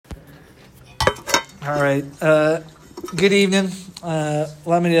All right. Good evening.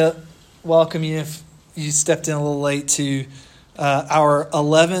 Let me welcome you if you stepped in a little late to our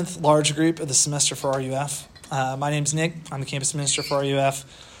 11th large group of the semester for RUF. My name's Nick. I'm the campus minister for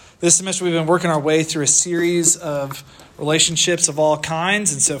RUF. This semester we've been working our way through a series of relationships of all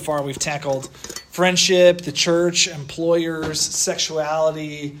kinds, and so far we've tackled friendship, the church, employers,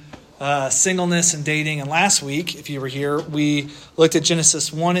 sexuality, singleness, and dating. And last week, if you were here, we looked at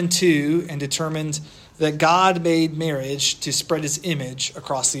Genesis 1 and 2 and determined that God made marriage to spread his image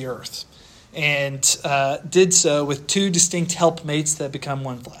across the earth, and did so with two distinct helpmates that become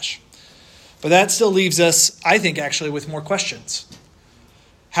one flesh. But that still leaves us, I think, actually with more questions.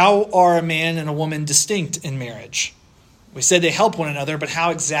 How are a man and a woman distinct in marriage? We said they help one another, but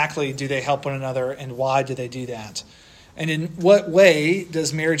how exactly do they help one another, and why do they do that? And in what way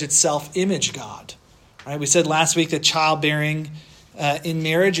does marriage itself image God? Right? We said last week that childbearing in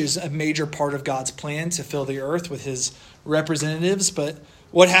marriage is a major part of God's plan to fill the earth with his representatives. But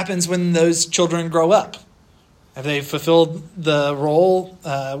what happens when those children grow up? Have they fulfilled the role?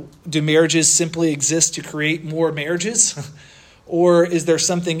 Do marriages simply exist to create more marriages? Or is there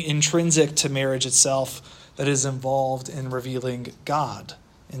something intrinsic to marriage itself that is involved in revealing God,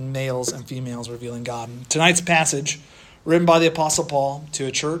 in males and females revealing God? And tonight's passage, written by the Apostle Paul to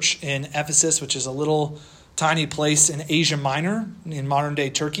a church in Ephesus, which is a little tiny place in Asia Minor, in modern-day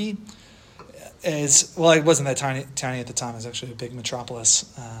Turkey. It wasn't that tiny at the time. It was actually a big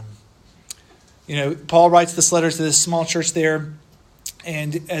metropolis. Paul writes this letter to this small church there,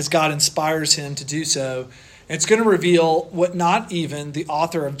 and as God inspires him to do so, it's going to reveal what not even the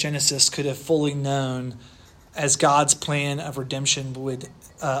author of Genesis could have fully known as God's plan of redemption would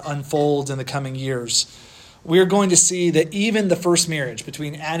unfold in the coming years. We're going to see that even the first marriage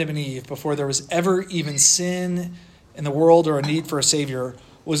between Adam and Eve, before there was ever even sin in the world or a need for a Savior,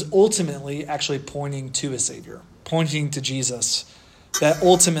 was ultimately actually pointing to a Savior, pointing to Jesus, that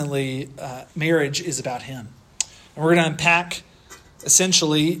ultimately marriage is about him. And we're going to unpack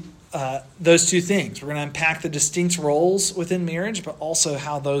essentially those two things. We're going to unpack the distinct roles within marriage, but also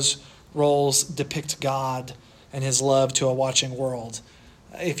how those roles depict God and his love to a watching world.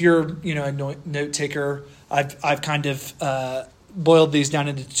 If you're, a note taker, I've kind of boiled these down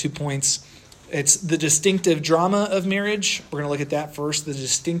into 2 points. It's the distinctive drama of marriage. We're going to look at that first, the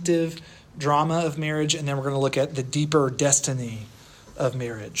distinctive drama of marriage, and then we're going to look at the deeper destiny of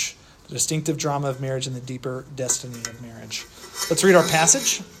marriage. The distinctive drama of marriage and the deeper destiny of marriage. Let's read our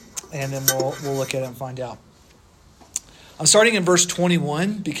passage, and then we'll look at it and find out. I'm starting in verse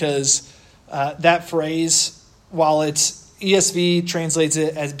 21 because that phrase, while it's ESV translates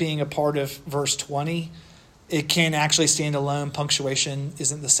it as being a part of verse 20. It can actually stand alone. Punctuation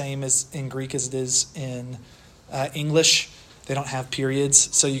isn't the same as in Greek as it is in English. They don't have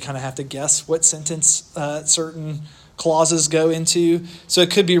periods, so you kind of have to guess what sentence certain clauses go into. So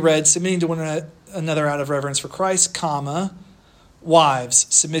it could be read, submitting to one another out of reverence for Christ, comma, wives,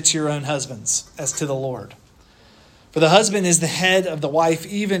 submit to your own husbands as to the Lord. For the husband is the head of the wife,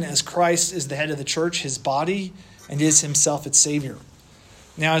 even as Christ is the head of the church, his body, and is himself its Savior.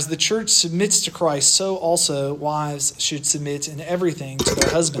 Now, as the church submits to Christ, so also wives should submit in everything to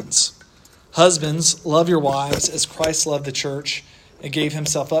their husbands. Husbands, love your wives as Christ loved the church and gave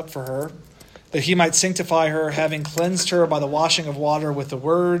himself up for her, that he might sanctify her, having cleansed her by the washing of water with the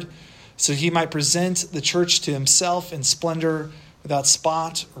word, so he might present the church to himself in splendor, without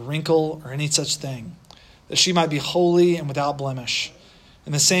spot or wrinkle or any such thing, that she might be holy and without blemish.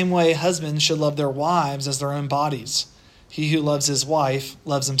 In the same way, husbands should love their wives as their own bodies. He who loves his wife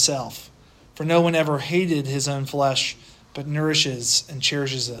loves himself. For no one ever hated his own flesh, but nourishes and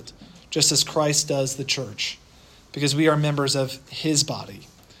cherishes it, just as Christ does the church, because we are members of his body.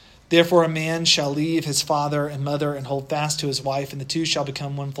 Therefore, a man shall leave his father and mother and hold fast to his wife, and the two shall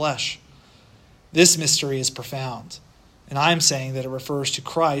become one flesh. This mystery is profound, and I am saying that it refers to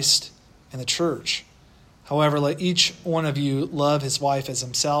Christ and the church. However, let each one of you love his wife as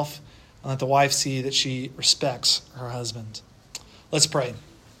himself, and let the wife see that she respects her husband. Let's pray.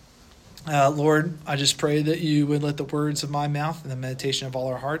 Lord, I just pray that you would let the words of my mouth and the meditation of all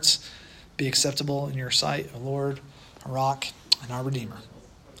our hearts be acceptable in your sight, O Lord, our rock and our Redeemer.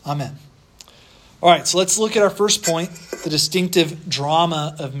 Amen. All right, so let's look at our first point, the distinctive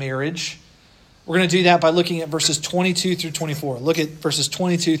drama of marriage. We're going to do that by looking at verses 22 through 24. Look at verses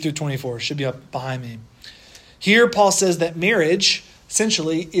 22 through 24. It should be up behind me. Here, Paul says that marriage,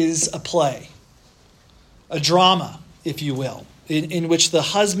 essentially, is a play, a drama, if you will, in which the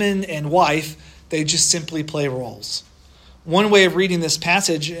husband and wife, they just simply play roles. One way of reading this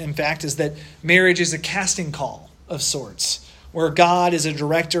passage, in fact, is that marriage is a casting call of sorts, where God is a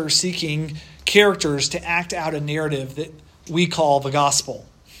director seeking characters to act out a narrative that we call the gospel.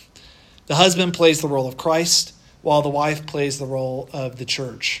 The husband plays the role of Christ, while the wife plays the role of the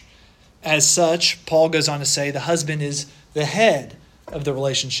church. As such, Paul goes on to say the husband is the head of the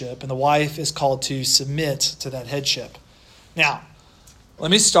relationship, and the wife is called to submit to that headship. Now, let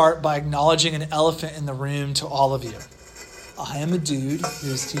me start by acknowledging an elephant in the room to all of you. I am a dude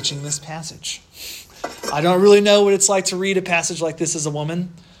who's teaching this passage. I don't really know what it's like to read a passage like this as a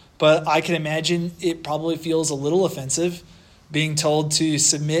woman, but I can imagine it probably feels a little offensive being told to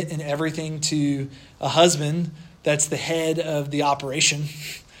submit in everything to a husband that's the head of the operation.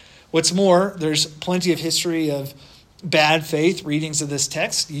 What's more, there's plenty of history of bad faith readings of this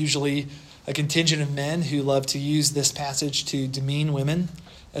text, usually a contingent of men who love to use this passage to demean women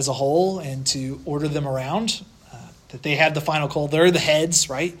as a whole and to order them around, that they have the final call. They're the heads,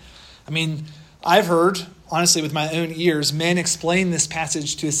 right? I mean, I've heard, honestly, with my own ears, men explain this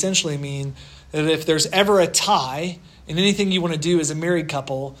passage to essentially mean that if there's ever a tie in anything you want to do as a married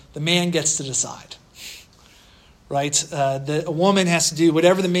couple, the man gets to decide, right? The woman has to do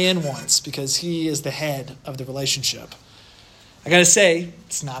whatever the man wants because he is the head of the relationship. I got to say,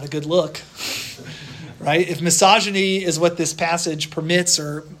 it's not a good look, right? If misogyny is what this passage permits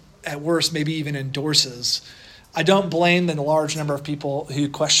or at worst maybe even endorses, I don't blame the large number of people who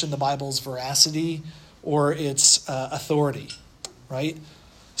question the Bible's veracity or its authority, right?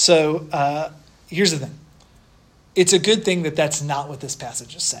 So here's the thing. It's a good thing that that's not what this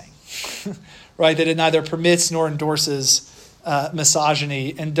passage is saying, right? That it neither permits nor endorses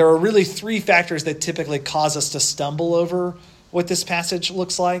misogyny. And there are really three factors that typically cause us to stumble over what this passage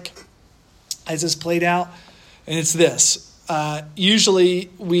looks like as it's played out. And it's this. Usually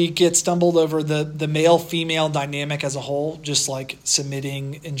we get stumbled over the male-female dynamic as a whole, just like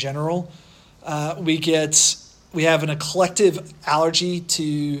submitting in general. We have a collective allergy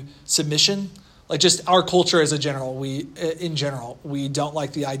to submission. Like just our culture as a general, we don't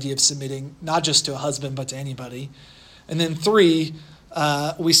like the idea of submitting, not just to a husband, but to anybody. And then three,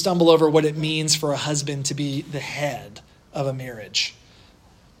 we stumble over what it means for a husband to be the head of a marriage.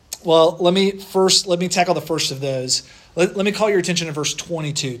 Well, let me tackle the first of those. Let me call your attention to verse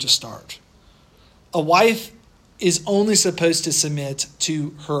 22 to start. A wife is only supposed to submit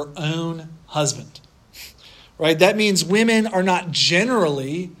to her own husband, right? That means women are not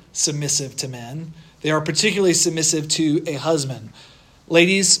generally submissive to men. They are particularly submissive to a husband.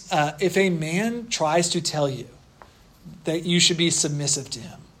 Ladies, if a man tries to tell you that you should be submissive to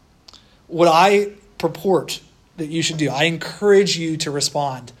him, what I purport that you should do, I encourage you to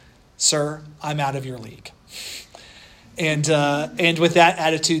respond, "Sir, I'm out of your league." And with that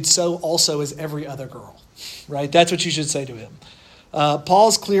attitude, so also is every other girl, right? That's what you should say to him.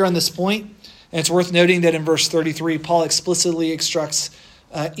 Paul's clear on this point, and it's worth noting that in verse 33, Paul explicitly instructs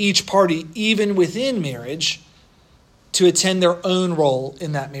each party, even within marriage, to attend their own role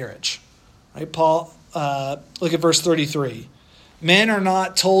in that marriage. Right? Paul, look at verse 33. Men are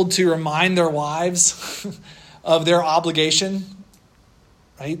not told to remind their wives of their obligation,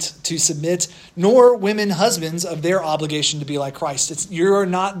 right, to submit, nor women husbands of their obligation to be like Christ. You're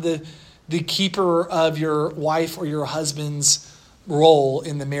not the keeper of your wife or your husband's role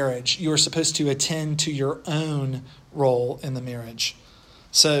in the marriage. You are supposed to attend to your own role in the marriage.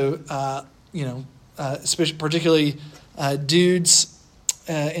 So, especially particularly dudes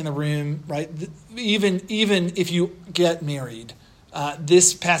in the room, right? Even if you get married,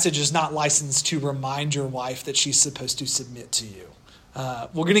 this passage is not licensed to remind your wife that she's supposed to submit to you.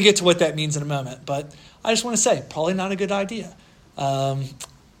 We're going to get to what that means in a moment, but I just want to say, probably not a good idea.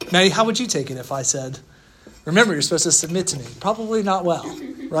 Maddie, how would you take it if I said, remember, you're supposed to submit to me? Probably not well,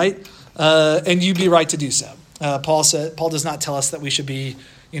 right? And you'd be right to do so. Paul does not tell us that we should be,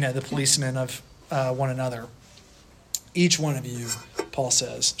 the policemen of one another. Each one of you, Paul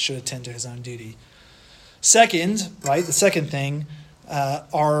says, should attend to his own duty. Second, right, the second thing,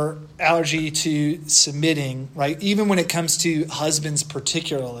 our allergy to submitting, right? Even when it comes to husbands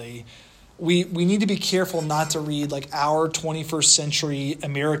particularly, we need to be careful not to read like our 21st century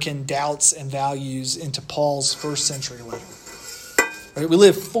American doubts and values into Paul's first century letter. Right? We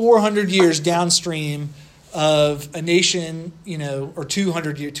live 400 years downstream of a nation, or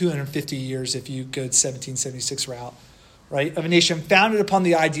 250 years if you go 1776 route, right? Of a nation founded upon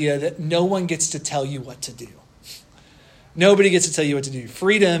the idea that no one gets to tell you what to do. Nobody gets to tell you what to do.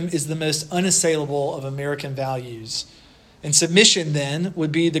 Freedom is the most unassailable of American values. And submission, then,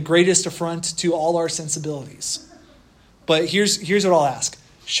 would be the greatest affront to all our sensibilities. But here's what I'll ask.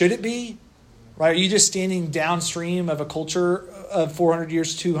 Should it be? Right? Are you just standing downstream of a culture of 400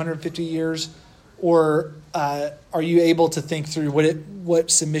 years, 250 years? Or are you able to think through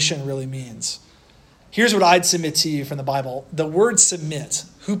what submission really means? Here's what I'd submit to you from the Bible. The word submit,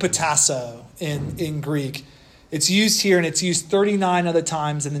 hupotasso in Greek, it's used here, and it's used 39 other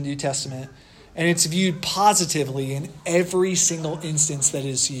times in the New Testament, and it's viewed positively in every single instance that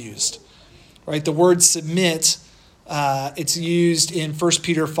is used. Right? The word submit, it's used in 1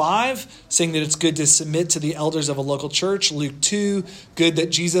 Peter 5, saying that it's good to submit to the elders of a local church. Luke 2, good that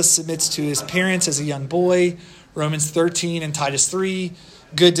Jesus submits to his parents as a young boy. Romans 13 and Titus 3,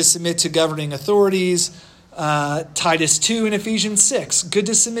 good to submit to governing authorities. Titus 2 and Ephesians 6, good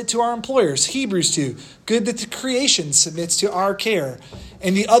to submit to our employers. Hebrews 2, good that the creation submits to our care.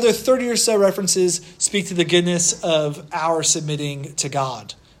 And the other 30 or so references speak to the goodness of our submitting to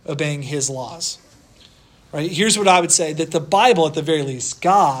God, obeying his laws. Right? Here's what I would say, that the Bible at the very least,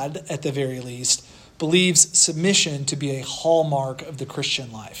 God at the very least, believes submission to be a hallmark of the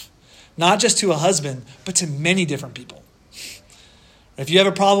Christian life. Not just to a husband, but to many different people. If you have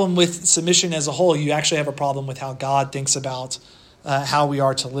a problem with submission as a whole, you actually have a problem with how God thinks about how we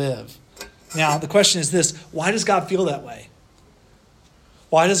are to live. Now, the question is this: why does God feel that way?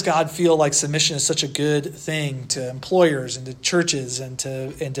 Why does God feel like submission is such a good thing to employers and to churches and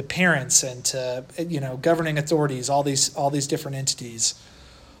to parents and to governing authorities, all these different entities?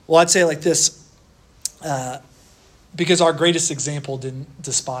 Well, I'd say it like this: because our greatest example didn't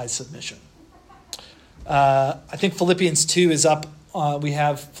despise submission. I think Philippians 2 is up. We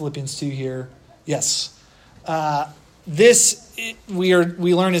have Philippians 2 here. Yes. We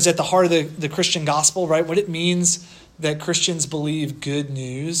learn is at the heart of the Christian gospel, right? What it means that Christians believe good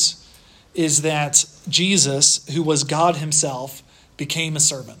news is that Jesus, who was God himself, became a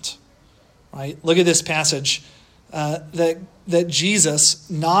servant, right? Look at this passage, that Jesus,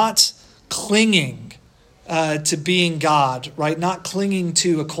 not clinging to being God, right? Not clinging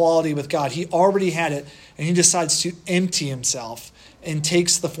to equality with God. He already had it, and he decides to empty himself and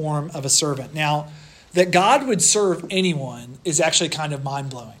takes the form of a servant. Now, that God would serve anyone is actually kind of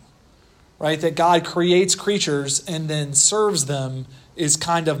mind-blowing, right? That God creates creatures and then serves them is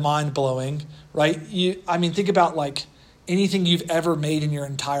kind of mind-blowing, right? Think about like anything you've ever made in your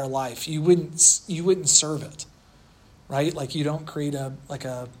entire life. You wouldn't serve it, right? Like you don't create a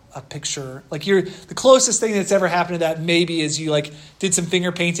picture. Like the closest thing that's ever happened to that maybe is you like did some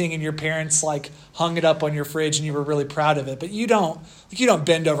finger painting and your parents like hung it up on your fridge and you were really proud of it. But you don't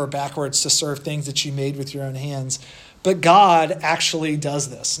bend over backwards to serve things that you made with your own hands. But God actually does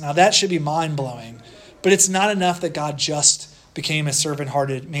this. Now that should be mind-blowing, but it's not enough that God just became a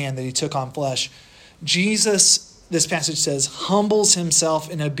servant-hearted man, that he took on flesh. Jesus, this passage says, humbles himself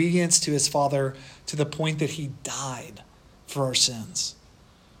in obedience to his Father to the point that he died for our sins,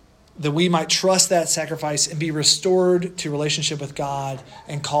 that we might trust that sacrifice and be restored to relationship with God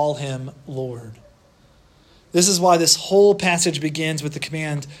and call him Lord. This is why this whole passage begins with the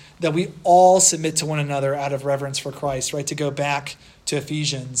command that we all submit to one another out of reverence for Christ, right? To go back to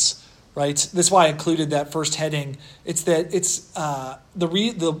Ephesians, right? This is why I included that first heading. It's that it's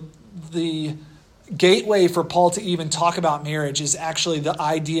the gateway for Paul to even talk about marriage is actually the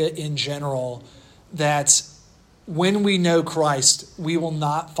idea in general that when we know Christ, we will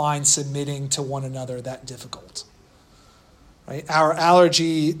not find submitting to one another that difficult. Right? Our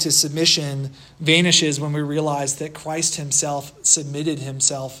allergy to submission vanishes when we realize that Christ himself submitted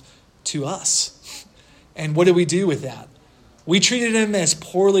himself to us. And what do we do with that? We treated him as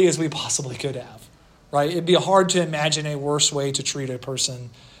poorly as we possibly could have. Right? It'd be hard to imagine a worse way to treat a person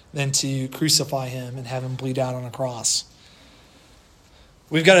than to crucify him and have him bleed out on a cross.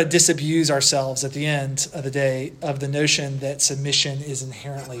 We've got to disabuse ourselves at the end of the day of the notion that submission is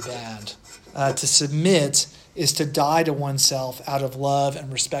inherently bad. To submit is to die to oneself out of love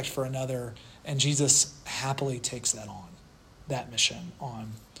and respect for another, and Jesus happily takes that mission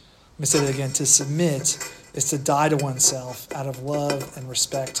on. Let me say that again. To submit is to die to oneself out of love and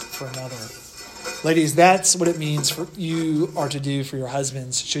respect for another. Ladies, that's what it means for you are to do for your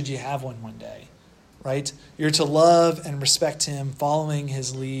husbands should you have one day. Right? You're to love and respect him, following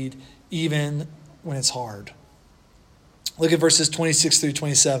his lead, even when it's hard. Look at verses 26 through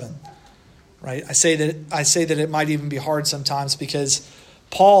 27. Right? I say that it might even be hard sometimes because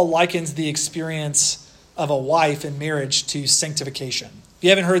Paul likens the experience of a wife in marriage to sanctification. If you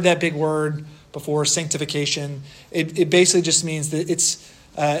haven't heard that big word before, sanctification, it basically just means that it's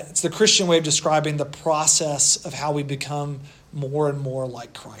the Christian way of describing the process of how we become more and more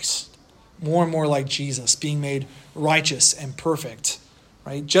like Christ. More and more like Jesus, being made righteous and perfect,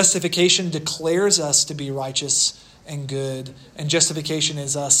 right? Justification declares us to be righteous and good, and justification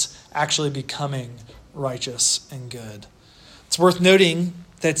is us actually becoming righteous and good. It's worth noting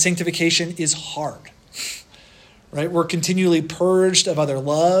that sanctification is hard. Right? We're continually purged of other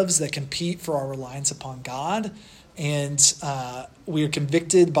loves that compete for our reliance upon God. And we are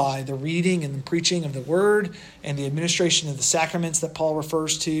convicted by the reading and the preaching of the word and the administration of the sacraments that Paul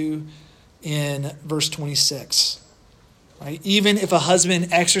refers to in verse 26. Right? Even if a husband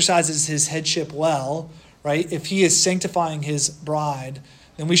exercises his headship well, right, if he is sanctifying his bride,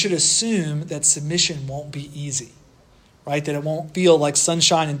 then we should assume that submission won't be easy, right? That it won't feel like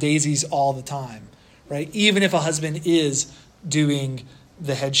sunshine and daisies all the time, right? Even if a husband is doing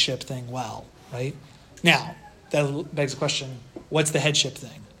the headship thing well, right? Now, that begs the question, what's the headship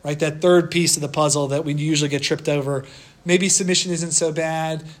thing, right? That third piece of the puzzle that we usually get tripped over. Maybe submission isn't so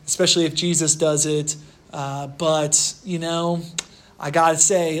bad, especially if Jesus does it. But, I got to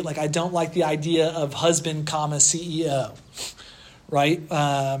say, I don't like the idea of husband, CEO, right?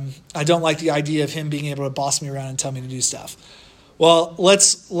 I don't like the idea of him being able to boss me around and tell me to do stuff. Well,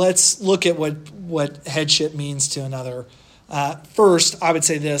 let's look at what headship means to another. First, I would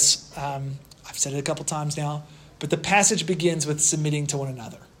say this. I've said it a couple times now, but the passage begins with submitting to one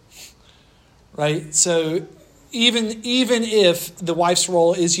another, right? So even if the wife's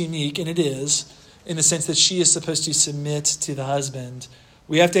role is unique, and it is, in the sense that she is supposed to submit to the husband,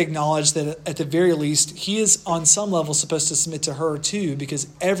 we have to acknowledge that at the very least, he is on some level supposed to submit to her too, because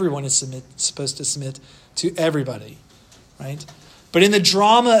everyone is supposed to submit to everybody, right? But in the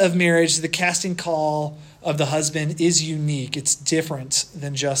drama of marriage, the casting call of the husband is unique. It's different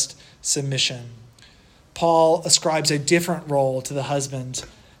than just submission. Paul ascribes a different role to the husband,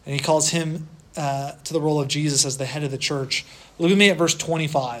 and he calls him to the role of Jesus as the head of the church. Look with me at verse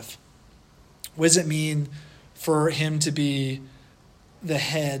 25. What does it mean for him to be the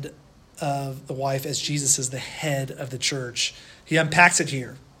head of the wife as Jesus is the head of the church? He unpacks it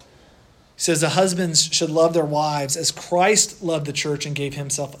here. He says the husbands should love their wives as Christ loved the church and gave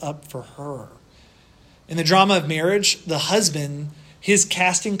himself up for her. In the drama of marriage, the husband, his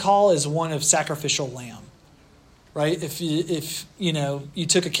casting call is one of sacrificial lamb, right? If you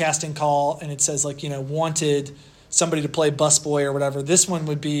took a casting call and it says wanted somebody to play busboy or whatever, this one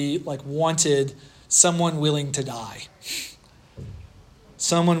would be wanted someone willing to die.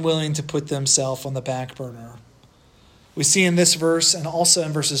 Someone willing to put themselves on the back burner. We see in this verse and also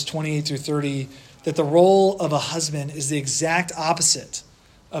in verses 28 through 30 that the role of a husband is the exact opposite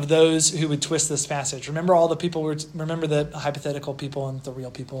of those who would twist this passage. Remember remember the hypothetical people and the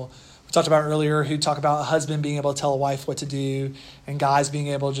real people we talked about earlier who talk about a husband being able to tell a wife what to do and guys being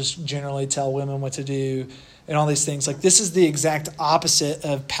able to just generally tell women what to do and all these things. This is the exact opposite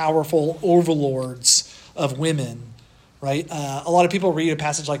of powerful overlords of women, right? A lot of people read a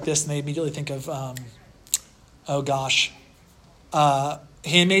passage like this and they immediately think of,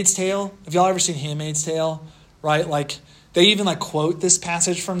 Handmaid's Tale. Have y'all ever seen Handmaid's Tale? Right? They even quote this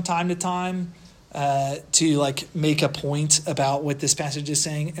passage from time to time to make a point about what this passage is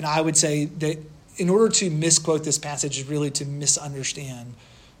saying. And I would say that in order to misquote this passage is really to misunderstand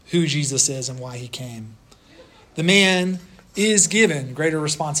who Jesus is and why he came. The man is given greater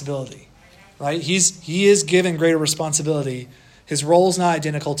responsibility, right? He is given greater responsibility. His role is not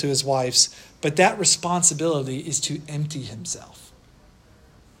identical to his wife's, but that responsibility is to empty himself,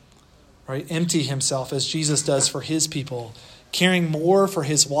 right? Empty himself as Jesus does for his people, caring more for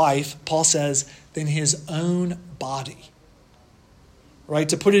his wife, Paul says, than his own body. Right?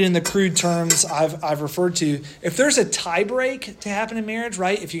 To put it in the crude terms I've referred to, if there's a tie break to happen in marriage,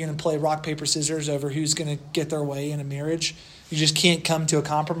 right? If you're going to play rock, paper, scissors over who's going to get their way in a marriage, you just can't come to a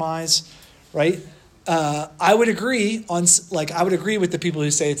compromise, right? I would agree with the people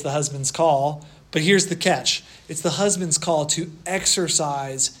who say it's the husband's call, but here's the catch. It's the husband's call to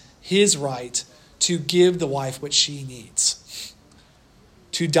exercise his right to give the wife what she needs,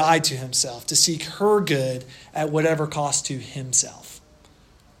 to die to himself, to seek her good at whatever cost to himself.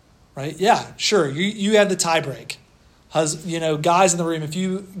 Right? Yeah, sure. You have the tie break. Guys in the room, if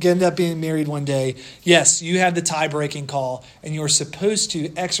you end up being married one day, yes, you have the tie-breaking call, and you're supposed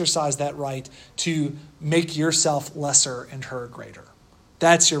to exercise that right to make yourself lesser and her greater.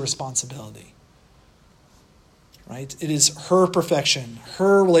 That's your responsibility. Right? It is her perfection,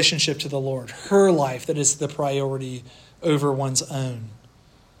 her relationship to the Lord, her life that is the priority over one's own.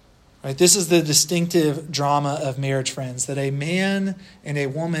 Right? This is the distinctive drama of marriage, friends, that a man and a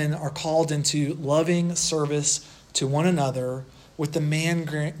woman are called into loving service to one another, with the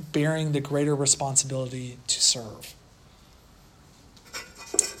man bearing the greater responsibility to serve.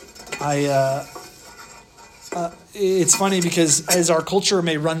 It's funny because as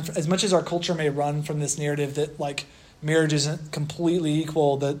much as our culture may run from this narrative that marriage isn't completely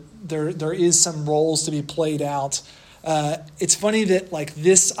equal, that there is some roles to be played out. It's funny that like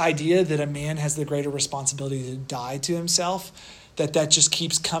this idea that a man has the greater responsibility to die to himself, that just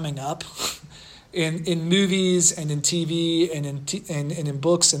keeps coming up in movies and in TV and in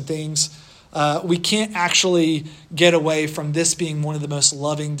books and things. We can't actually get away from this being one of the most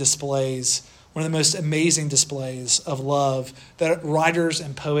loving displays, one of the most amazing displays of love that writers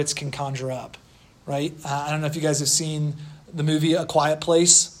and poets can conjure up, right? I don't know if you guys have seen the movie A Quiet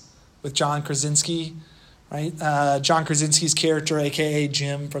Place with John Krasinski, right? John Krasinski's character, a.k.a.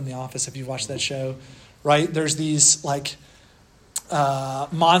 Jim from The Office, if you've watched that show, right? There's these like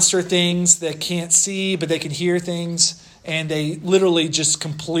monster things that can't see, but they can hear things, and they literally just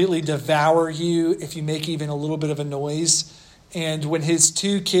completely devour you if you make even a little bit of a noise. And when his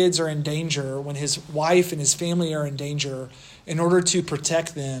two kids are in danger, when his wife and his family are in danger, in order to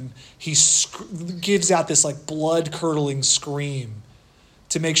protect them, he gives out this like blood-curdling scream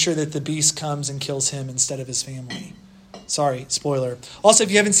to make sure that the beast comes and kills him instead of his family. Sorry, spoiler. Also,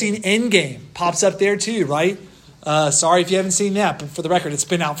 if you haven't seen Endgame, pops up there too, right? Sorry if you haven't seen that, but for the record, it's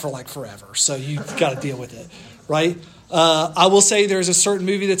been out for like forever, so you've got to deal with it, right? I will say there's a certain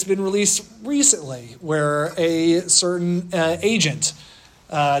movie that's been released recently where a certain agent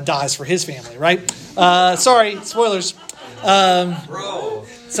dies for his family, right? Sorry, spoilers.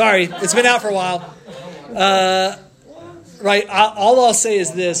 Sorry, it's been out for a while. Right, all I'll say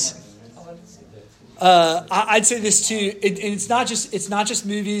is this. I'd say this too. It's not just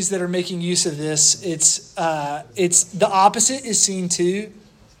movies that are making use of this. It's the opposite is seen too.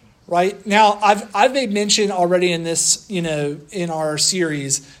 Right now, I've made mention already in this, in our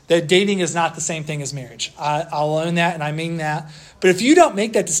series, that dating is not the same thing as marriage. I'll own that, and I mean that. But if you don't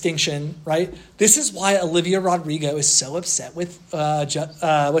make that distinction, right, this is why Olivia Rodrigo is so upset with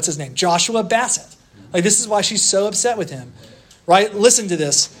what's his name, Joshua Bassett. Like, this is why she's so upset with him, right? Listen to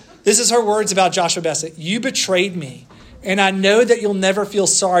this. This is her words about Joshua Bassett. You betrayed me, and I know that you'll never feel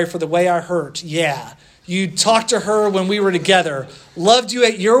sorry for the way I hurt. Yeah. You talked to her when we were together. Loved you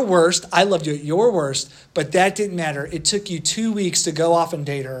at your worst. I loved you at your worst. But that didn't matter. It took you 2 weeks to go off and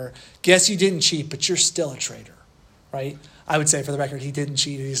date her. Guess you didn't cheat, but you're still a traitor, right? I would say, for the record, he didn't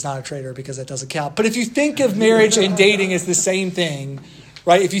cheat. He's not a traitor because that doesn't count. But if you think of marriage and dating as the same thing,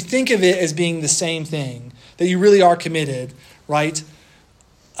 right? If you think of it as being the same thing, that you really are committed, right?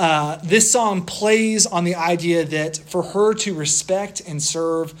 This song plays on the idea that for her to respect and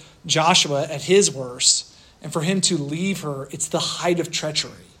serve Joshua at his worst, and for him to leave her, it's the height of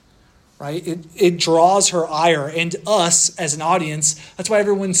treachery, right? It draws her ire, and us as an audience, that's why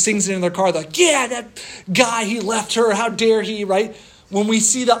everyone sings it in their car. They're like, yeah, that guy, he left her, how dare he, right? When we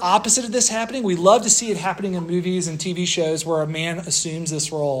see the opposite of this happening, we love to see it happening in movies and TV shows where a man assumes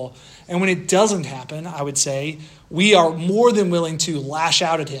this role. And when it doesn't happen, I would say, we are more than willing to lash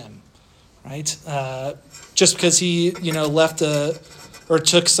out at him, right? Just because he, left or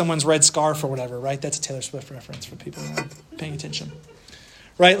took someone's red scarf or whatever, right? That's a Taylor Swift reference for people who aren't paying attention,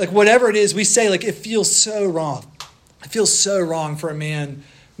 right? Like, whatever it is, we say, like, it feels so wrong. It feels so wrong for a man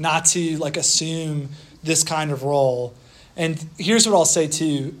not to, like, assume this kind of role. And here's what I'll say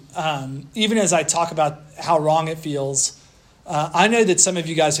too. Even as I talk about how wrong it feels, I know that some of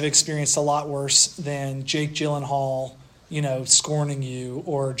you guys have experienced a lot worse than Jake Gyllenhaal, scorning you,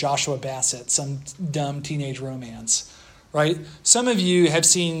 or Joshua Bassett, some dumb teenage romance, right? Some of you have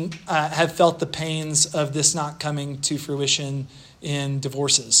felt the pains of this not coming to fruition in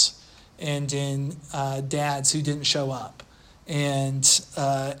divorces and in dads who didn't show up, and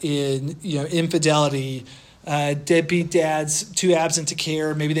in infidelity. Deadbeat dads, too absent to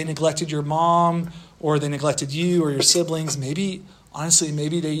care. Maybe they neglected your mom, or they neglected you or your siblings. Maybe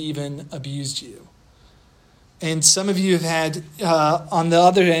they even abused you. And some of you have had, on the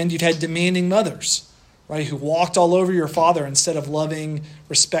other end, you've had demanding mothers, right, who walked all over your father instead of loving,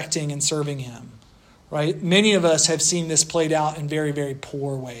 respecting, and serving him, right? Many of us have seen this played out in very, very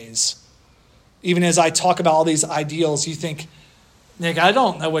poor ways. Even as I talk about all these ideals, you think, Nick, I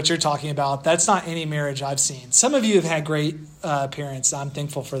don't know what you're talking about. That's not any marriage I've seen. Some of you have had great parents. I'm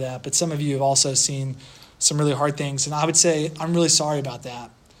thankful for that. But some of you have also seen some really hard things. And I would say I'm really sorry about that.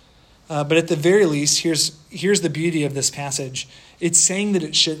 But at the very least, here's the beauty of this passage. It's saying that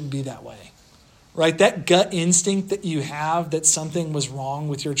it shouldn't be that way, right? That gut instinct that you have that something was wrong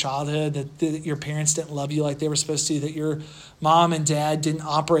with your childhood, that your parents didn't love you like they were supposed to, that your mom and dad didn't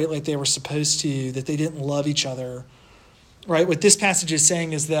operate like they were supposed to, that they didn't love each other. Right, what this passage is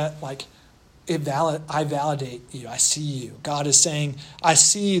saying is that, like, I validate you. I see you. God is saying, I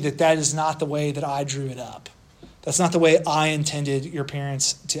see that is not the way that I drew it up. That's not the way I intended your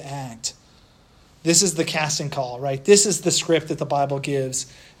parents to act. This is the casting call, right? This is the script that the Bible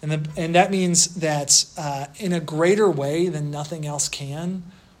gives. And that means that in a greater way than nothing else can,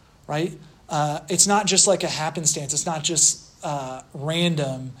 right? It's not just like a happenstance. It's not just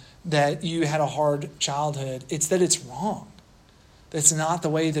random that you had a hard childhood. It's that it's wrong. That's not the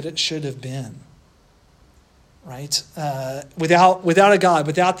way that it should have been, right? Without a God,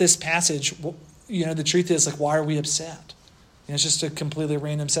 without this passage, the truth is, like, why are we upset? It's just a completely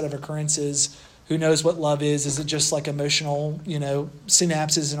random set of occurrences. Who knows what love is? Is it just like emotional,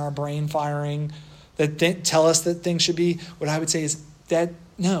 synapses in our brain firing that tell us that things should be? What I would say is that,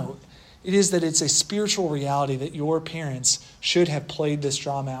 no, it is that it's a spiritual reality that your parents should have played this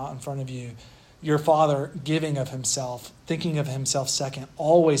drama out in front of you. Your father giving of himself, thinking of himself second,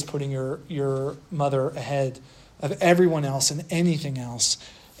 always putting your mother ahead of everyone else and anything else.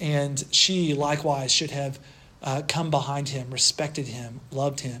 And she likewise should have come behind him, respected him,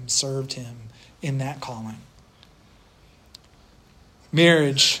 loved him, served him in that calling.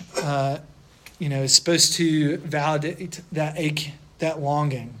 Marriage, is supposed to validate that ache, that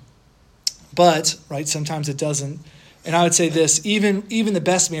longing. But, right, sometimes it doesn't. And I would say this, even the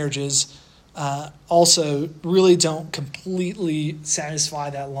best marriages also really don't completely satisfy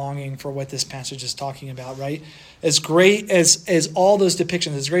that longing for what this passage is talking about, right? As great as all those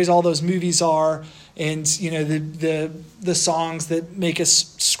depictions, as great as all those movies are, and the songs that make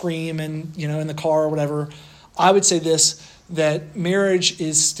us scream and in the car or whatever, I would say this, that marriage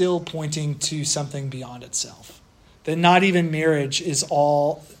is still pointing to something beyond itself. That not even marriage is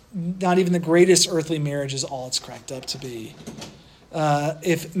all, not even the greatest earthly marriage is all it's cracked up to be.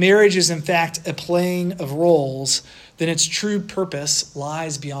 If marriage is in fact a playing of roles, then its true purpose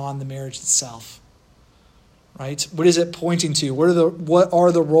lies beyond the marriage itself. Right? What is it pointing to? What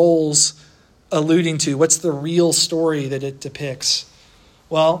are the roles alluding to? What's the real story that it depicts?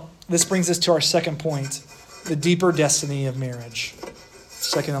 Well, this brings us to our second point, the deeper destiny of marriage.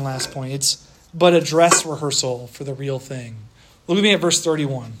 Second and last point. It's but a dress rehearsal for the real thing. Look at me at verse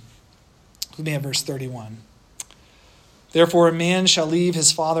 31. Look at me at verse 31. Therefore, a man shall leave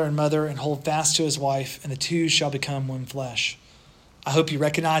his father and mother and hold fast to his wife, and the two shall become one flesh. I hope you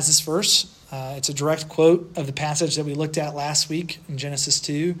recognize this verse. It's a direct quote of the passage that we looked at last week in Genesis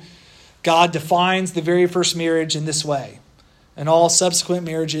 2. God defines the very first marriage in this way, and all subsequent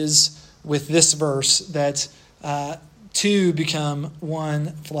marriages with this verse, that two become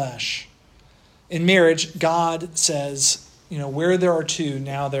one flesh. In marriage, God says, where there are two,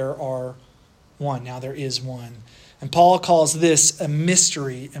 now there are one. Now there is one. And Paul calls this a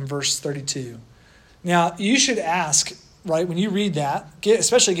mystery in verse 32. Now, you should ask, right, when you read that,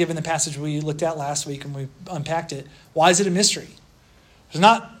 especially given the passage we looked at last week and we unpacked it, why is it a mystery? There's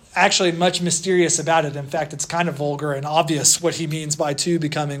not actually much mysterious about it. In fact, it's kind of vulgar and obvious what he means by two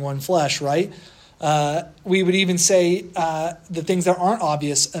becoming one flesh, right? We would even say the things that aren't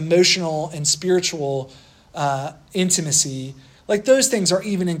obvious, emotional and spiritual intimacy, like those things are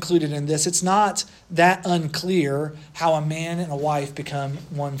even included in this. It's not that unclear how a man and a wife become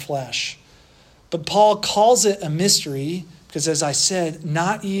one flesh. But Paul calls it a mystery because, as I said,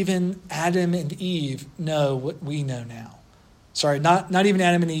 not even Adam and Eve know what we know now. Sorry, not even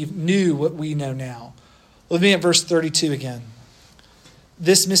Adam and Eve knew what we know now. Look at verse 32 again.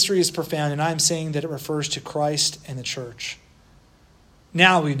 This mystery is profound, and I am saying that it refers to Christ and the church.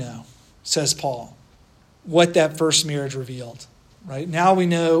 Now we know, says Paul, what that first marriage revealed. Right? Now we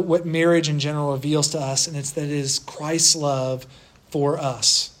know what marriage in general reveals to us, and it's that it is Christ's love for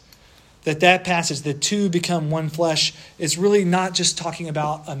us. That passage, the two become one flesh, is really not just talking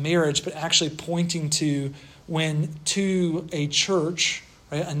about a marriage, but actually pointing to when a church,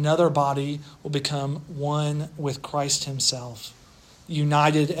 right, another body, will become one with Christ himself,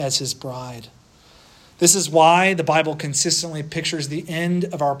 united as his bride. This is why the Bible consistently pictures the end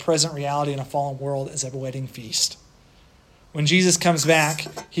of our present reality in a fallen world as a wedding feast. When Jesus comes back,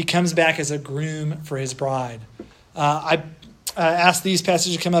 he comes back as a groom for his bride. I asked these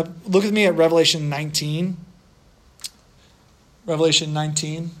passages to come up. Look with me at Revelation 19. Revelation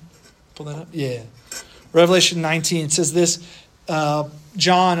 19. Pull that up. Yeah. Revelation 19 says this.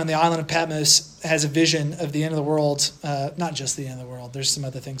 John on the island of Patmos has a vision of the end of the world. Not just the end of the world. There's some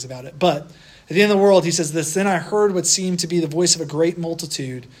other things about it. But at the end of the world, he says this. Then I heard what seemed to be the voice of a great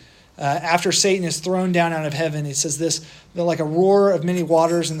multitude. After Satan is thrown down out of heaven, he says this, like a roar of many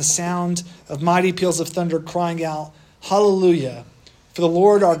waters and the sound of mighty peals of thunder crying out, Hallelujah! For the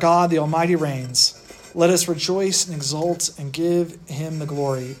Lord our God, the Almighty reigns. Let us rejoice and exult and give him the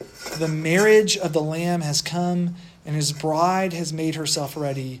glory. The marriage of the Lamb has come, and his bride has made herself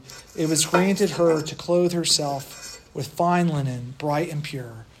ready. It was granted her to clothe herself with fine linen, bright and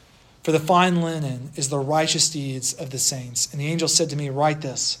pure. For the fine linen is the righteous deeds of the saints. And the angel said to me, write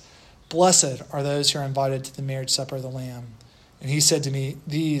this, blessed are those who are invited to the marriage supper of the Lamb. And he said to me,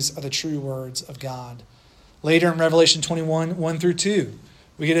 these are the true words of God. Later in Revelation 21, 1 through 2,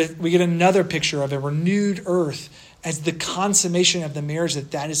 we get another picture of a renewed earth as the consummation of the marriage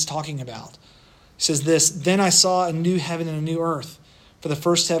that is talking about. He says this, then I saw a new heaven and a new earth. For the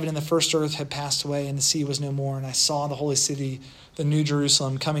first heaven and the first earth had passed away, and the sea was no more. And I saw the holy city, the new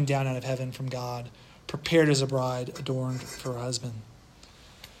Jerusalem, coming down out of heaven from God, prepared as a bride adorned for her husband.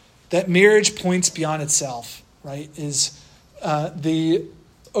 That marriage points beyond itself, right, is the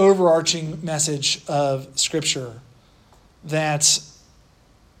overarching message of Scripture, that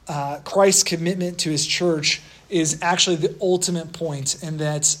Christ's commitment to his church is actually the ultimate point, and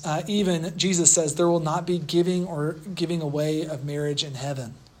that even Jesus says there will not be giving away of marriage in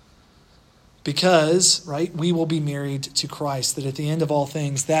heaven. Because, right, we will be married to Christ, that at the end of all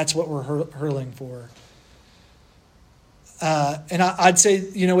things, that's what we're hurling for. And I'd say,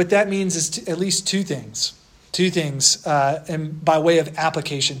 what that means is at least two things. And by way of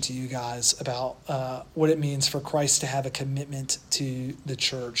application to you guys about what it means for Christ to have a commitment to the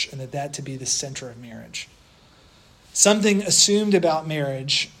church, and that to be the center of marriage. Something assumed about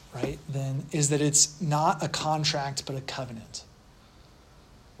marriage, right, then, is that it's not a contract but a covenant.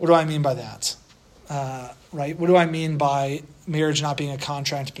 What do I mean by that? Right? What do I mean by marriage not being a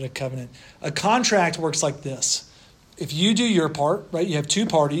contract but a covenant? A contract works like this. If you do your part, right, you have two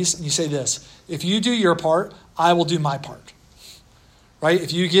parties, and you say this, if you do your part, I will do my part. Right?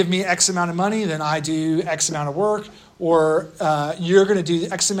 If you give me X amount of money, then I do X amount of work, or you're going to do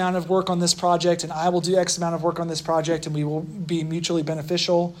X amount of work on this project, and I will do X amount of work on this project, and we will be mutually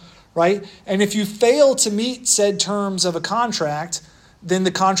beneficial, right? And if you fail to meet said terms of a contract, then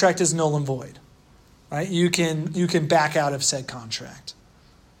the contract is null and void, right? You can back out of said contract,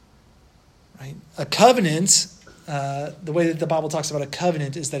 right? A covenant, the way that the Bible talks about a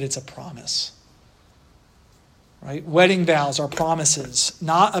covenant is that it's a promise. Right? Wedding vows are promises,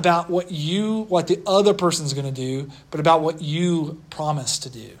 not about what the other person's going to do, but about what you promise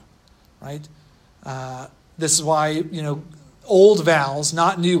to do. Right? This is why, old vows,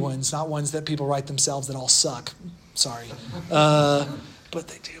 not new ones, not ones that people write themselves that all suck. Sorry. But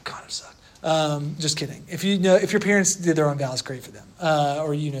they do kind of suck. Just kidding. If your parents did their own vows, great for them.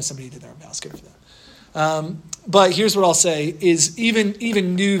 Or somebody who did their own vows, great for them. But here's what I'll say is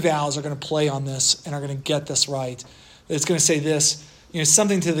even new vows are going to play on this and are going to get this right. It's going to say this,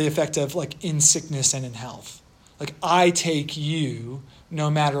 something to the effect of like in sickness and in health. Like I take you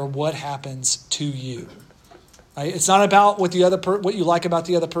no matter what happens to you. Right? It's not about what what you like about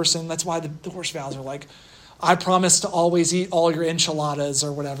the other person. That's why the divorce vows are like, I promise to always eat all your enchiladas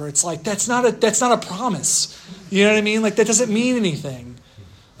or whatever. It's like that's not a promise. You know what I mean? Like that doesn't mean anything.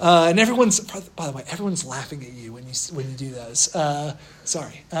 And by the way, everyone's laughing at you when you do those.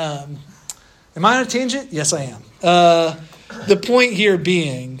 Sorry. Am I on a tangent? Yes, I am. The point here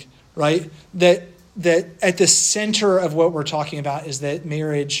being, right, that at the center of what we're talking about is that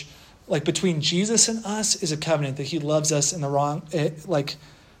marriage, like between Jesus and us, is a covenant that he loves us in the wrong,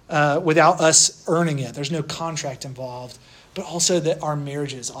 without us earning it. There's no contract involved, but also that our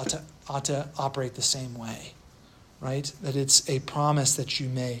marriages ought to operate the same way. Right? That it's a promise that you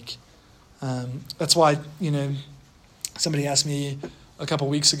make. That's why, somebody asked me a couple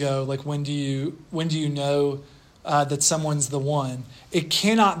weeks ago, like, when do you know that someone's the one? It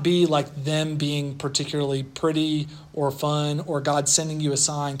cannot be like them being particularly pretty or fun or God sending you a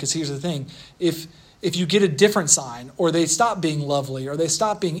sign. Because here's the thing. If you get a different sign, or they stop being lovely, or they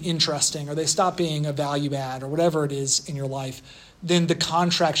stop being interesting, or they stop being a value add, or whatever it is in your life, then the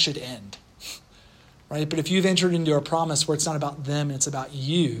contract should end. Right? But if you've entered into a promise where it's not about them and it's about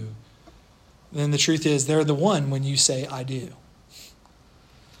you, then the truth is they're the one when you say, I do.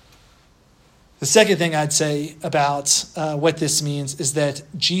 The second thing I'd say about what this means is that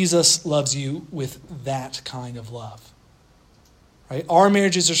Jesus loves you with that kind of love. Right? Our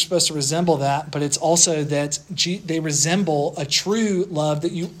marriages are supposed to resemble that, but it's also that they resemble a true love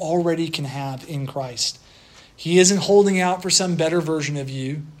that you already can have in Christ. He isn't holding out for some better version of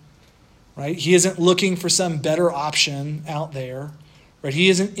you. Right? He isn't looking for some better option out there. Right? He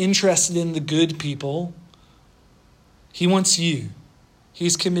isn't interested in the good people. He wants you.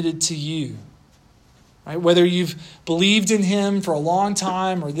 He's committed to you. Right? Whether you've believed in him for a long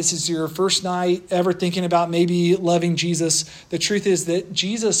time or this is your first night ever thinking about maybe loving Jesus, the truth is that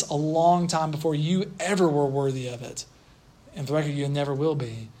Jesus, a long time before you ever were worthy of it, and for the record, you never will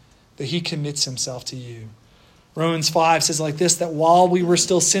be, that he commits himself to you. Romans 5 says like this, that while we were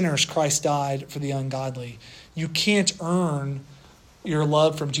still sinners, Christ died for the ungodly. You can't earn your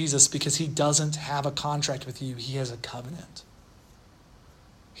love from Jesus because he doesn't have a contract with you. He has a covenant.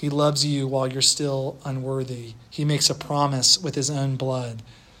 He loves you while you're still unworthy. He makes a promise with his own blood.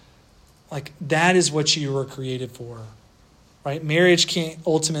 Like, that is what you were created for, right? Marriage can't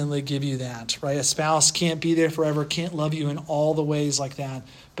ultimately give you that, right? A spouse can't be there forever, can't love you in all the ways like that,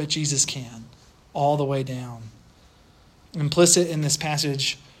 but Jesus can, all the way down. Implicit in this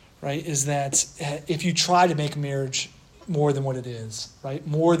passage, right, is that if you try to make marriage more than what it is, right,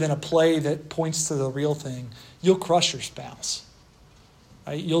 more than a play that points to the real thing, you'll crush your spouse.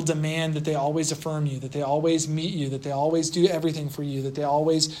 Right? You'll demand that they always affirm you, that they always meet you, that they always do everything for you, that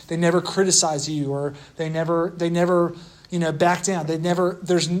they never criticize you, or they never back down.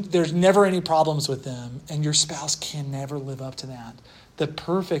 There's never any problems with them, and your spouse can never live up to that. The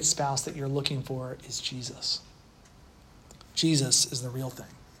perfect spouse that you're looking for is Jesus. Jesus is the real thing.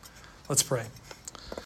 Let's pray.